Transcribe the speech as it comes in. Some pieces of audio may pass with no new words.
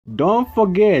Don't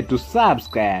forget to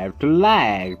subscribe, to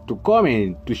like, to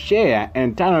comment, to share,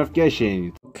 and turn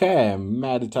notifications. Okay,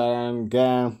 Mediterranean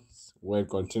games will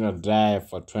continue drive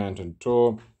for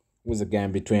 2022 with a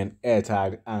game between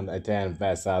Italy under-10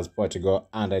 versus Portugal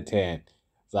under-10.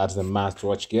 That's a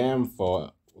must-watch game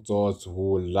for those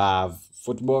who love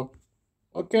football.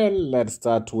 Okay, let's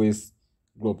start with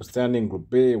group standing, Group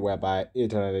B, whereby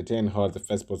Italy under-10 holds the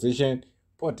first position.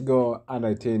 Portugal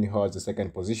under-10 holds the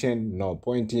second position. No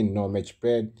pointing, no match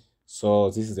played. So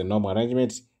this is a normal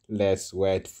arrangement. Let's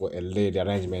wait for a lead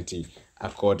arrangement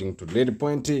according to lead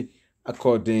point,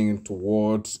 according to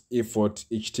what effort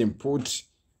each team put.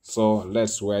 So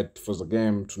let's wait for the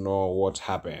game to know what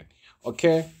happened.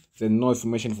 Okay, there's no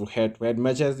information for head-to-head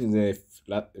matches in the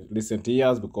recent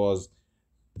years because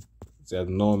there's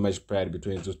no match paired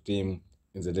between two teams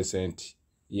in the recent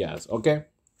years. Okay.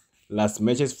 Last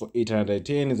matches for Inter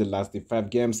Argentina in the last 5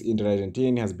 games, Inter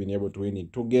Argentina has been able to win in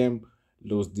 2 games,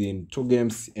 lose in 2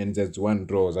 games, and there's 1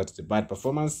 draw. That's a bad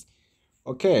performance.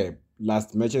 Okay,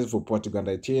 last matches for Portugal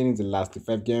Argentina in the last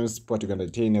 5 games, Portugal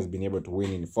Argentina has been able to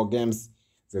win in 4 games,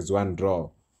 there's 1 draw.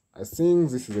 I think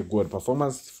this is a good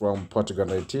performance from Portugal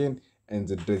Argentina, and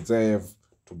they deserve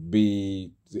to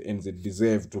be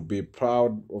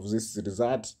proud of this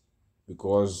result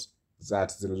because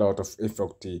that's a lot of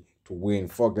effort to win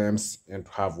 4 games and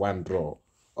to have 1 draw.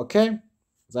 Okay,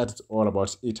 that's all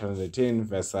about Italy under-18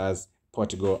 versus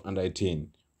Portugal under-18.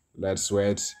 Let's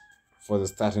wait for the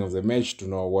starting of the match to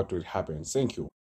know what will happen. Thank you.